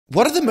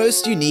What are the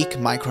most unique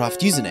Minecraft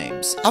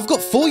usernames? I've got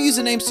 4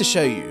 usernames to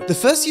show you. The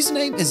first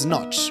username is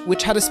Notch,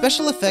 which had a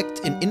special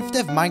effect in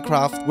InfDev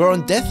Minecraft where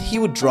on death he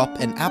would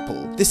drop an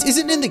apple. This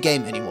isn't in the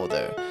game anymore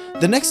though.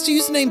 The next 2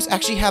 usernames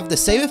actually have the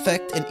same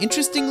effect, and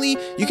interestingly,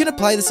 you can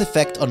apply this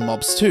effect on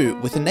mobs too,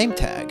 with a name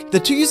tag. The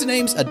 2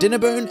 usernames are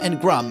Dinnerbone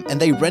and Grum,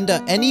 and they render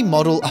any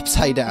model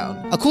upside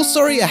down. A cool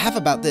story I have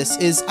about this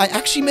is I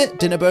actually met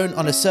Dinnerbone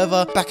on a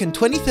server back in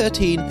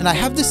 2013, and I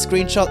have this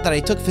screenshot that I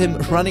took of him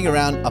running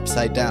around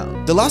upside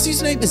down. The last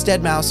username is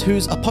Deadmau5,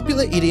 who's a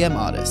popular EDM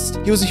artist.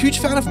 He was a huge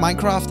fan of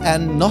Minecraft,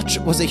 and Notch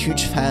was a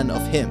huge fan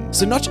of him.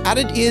 So Notch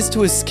added ears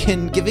to his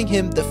skin, giving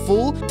him the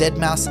full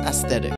Deadmau5 aesthetic.